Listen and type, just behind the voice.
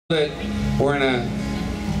that we're in a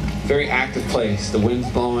very active place. The wind's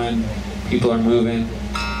blowing, people are moving.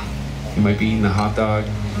 You might be eating a hot dog.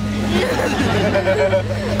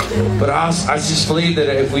 But I just believe that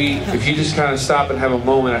if you just kind of stop and have a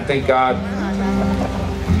moment, I think God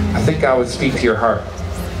would speak to your heart.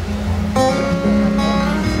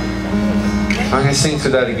 I'm going to sing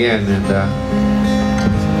through that again, and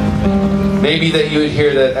maybe that you would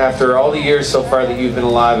hear that after all the years so far that you've been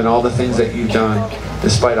alive and all the things that you've done,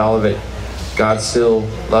 despite all of it, God still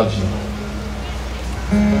loves you.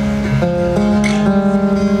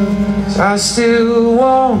 So I still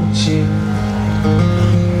want you.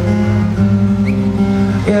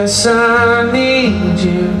 Yes, I need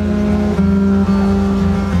you.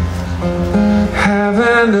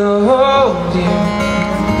 Having to hold you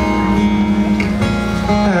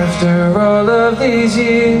after all of these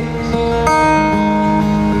years.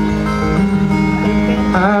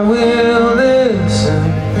 I will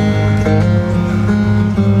listen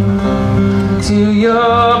to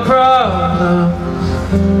your problems.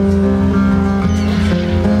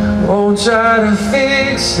 Won't try to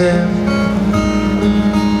fix them.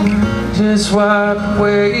 Just wipe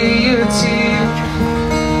away your tears.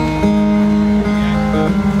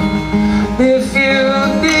 If you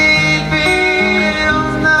need me in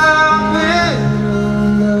the middle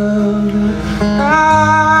of the night,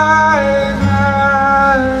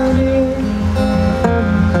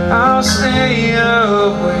 I'll stay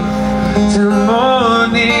awake till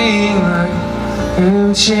morning light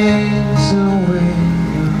and chase away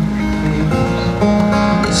your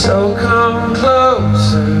fears. So come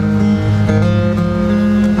closer,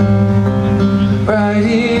 right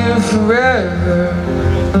here forever,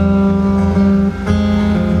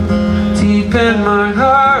 deep in my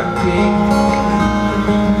heartbeat,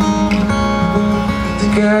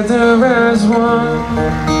 together as one.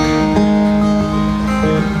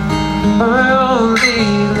 My only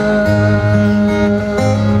love,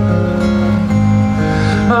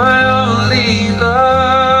 my only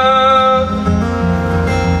love,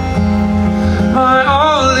 my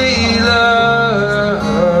only love.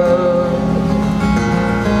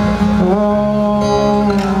 Oh.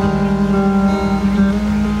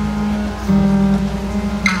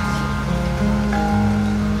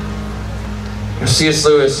 C.S.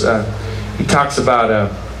 Lewis, he talks about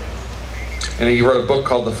and he wrote a book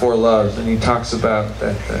called The Four Loves, and he talks about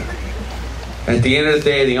that at the end of the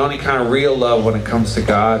day, the only kind of real love when it comes to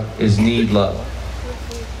God is need love.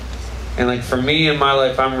 And like for me in my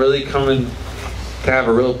life, I'm really coming to have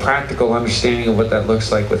a real practical understanding of what that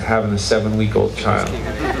looks like with having a 7-week-old child.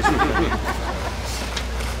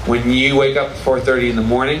 When you wake up at 4:30 in the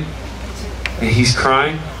morning and he's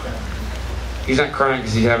crying, he's not crying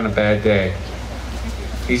because he's having a bad day.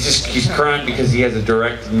 He's crying because he has a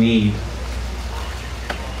direct need.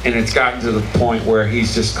 And it's gotten to the point where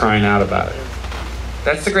he's just crying out about it.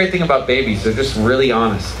 That's the great thing about babies. They're just really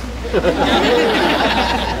honest.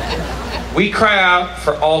 We cry out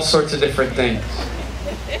for all sorts of different things.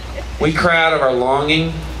 We cry out of our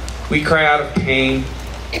longing. We cry out of pain.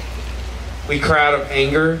 We cry out of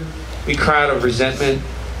anger. We cry out of resentment.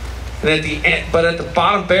 And at the end, but at the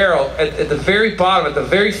bottom barrel, at the very bottom, at the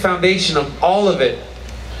very foundation of all of it,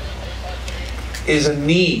 is a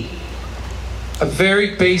need. A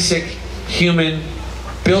very basic human,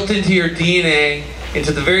 built into your DNA,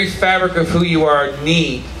 into the very fabric of who you are,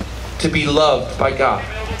 need to be loved by God.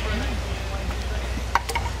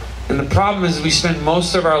 And the problem is we spend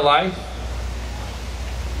most of our life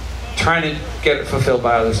trying to get it fulfilled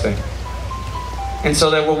by other things. And so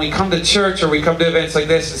that when we come to church or we come to events like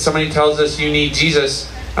this and somebody tells us you need Jesus,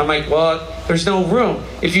 I'm like, well, there's no room.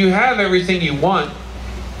 If you have everything you want,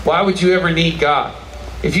 why would you ever need God?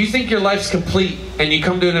 If you think your life's complete and you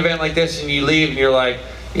come to an event like this and you leave and you're like,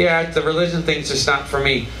 yeah, the religion thing's just not for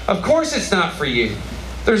me. Of course it's not for you.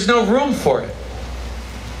 There's no room for it.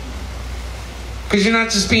 Because you're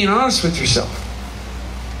not just being honest with yourself.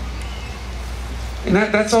 And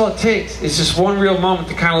that's all it takes. It's just one real moment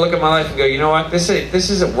to kind of look at my life and go, you know what, this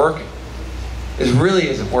isn't working. This really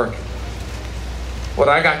isn't working. What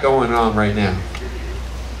I got going on right now,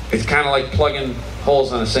 it's kind of like plugging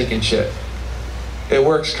holes on a sinking ship. It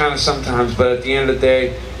works kind of sometimes, but at the end of the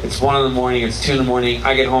day, it's 1 in the morning, it's 2 in the morning,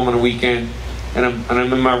 I get home on a weekend, and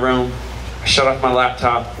I'm in my room, I shut off my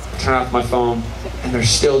laptop, I turn off my phone, and there's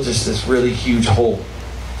still just this really huge hole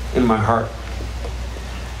in my heart.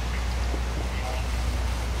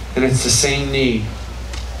 And it's the same need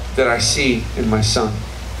that I see in my son.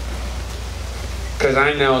 Because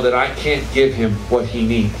I know that I can't give him what he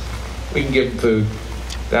needs. We can give him food.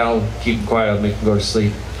 That'll keep him quiet, it'll make him go to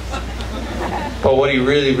sleep. But what he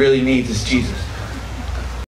really, really needs is Jesus.